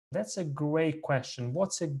That's a great question.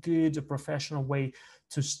 What's a good professional way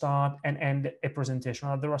to start and end a presentation?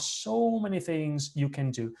 Now, there are so many things you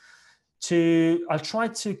can do. I'll try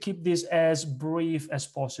to keep this as brief as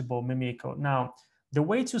possible, Mimiko. Now, the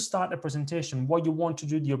way to start a presentation, what you want to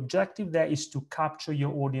do, the objective there is to capture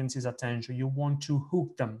your audience's attention. You want to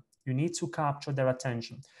hook them. You need to capture their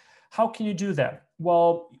attention. How can you do that?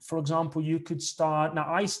 Well, for example, you could start. Now,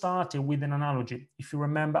 I started with an analogy. If you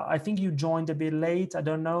remember, I think you joined a bit late, I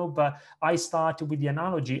don't know, but I started with the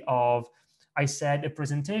analogy of I said a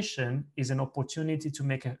presentation is an opportunity to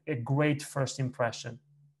make a great first impression.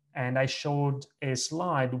 And I showed a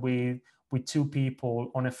slide with two people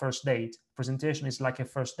on a first date. Presentation is like a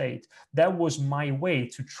first date. That was my way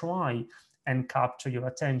to try and capture your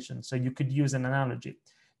attention. So you could use an analogy.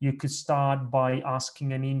 You could start by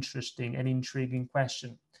asking an interesting, an intriguing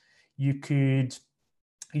question. You could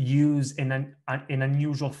use an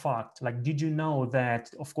unusual fact, like, did you know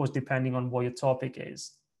that, of course, depending on what your topic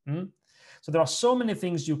is. So there are so many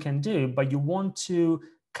things you can do, but you want to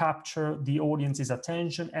capture the audience's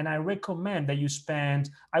attention. And I recommend that you spend,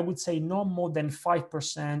 I would say, no more than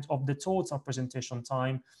 5% of the total presentation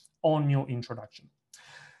time on your introduction.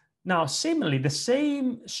 Now, similarly, the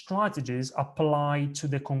same strategies apply to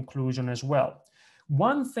the conclusion as well.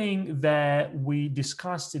 One thing that we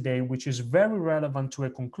discussed today, which is very relevant to a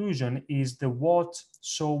conclusion, is the what,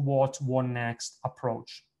 so what next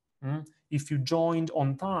approach. If you joined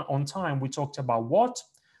on time, we talked about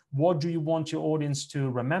what do you want your audience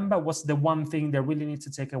to remember? What's the one thing they really need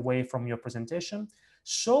to take away from your presentation?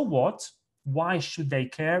 So what? Why should they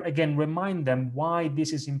care? Again, remind them why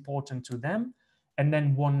this is important to them. And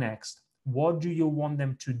then what next? What do you want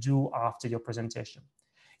them to do after your presentation?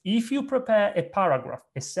 If you prepare a paragraph,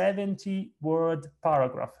 a 70-word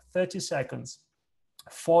paragraph, 30 seconds,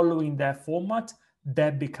 following that format,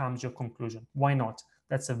 that becomes your conclusion. Why not?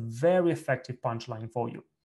 That's a very effective punchline for you.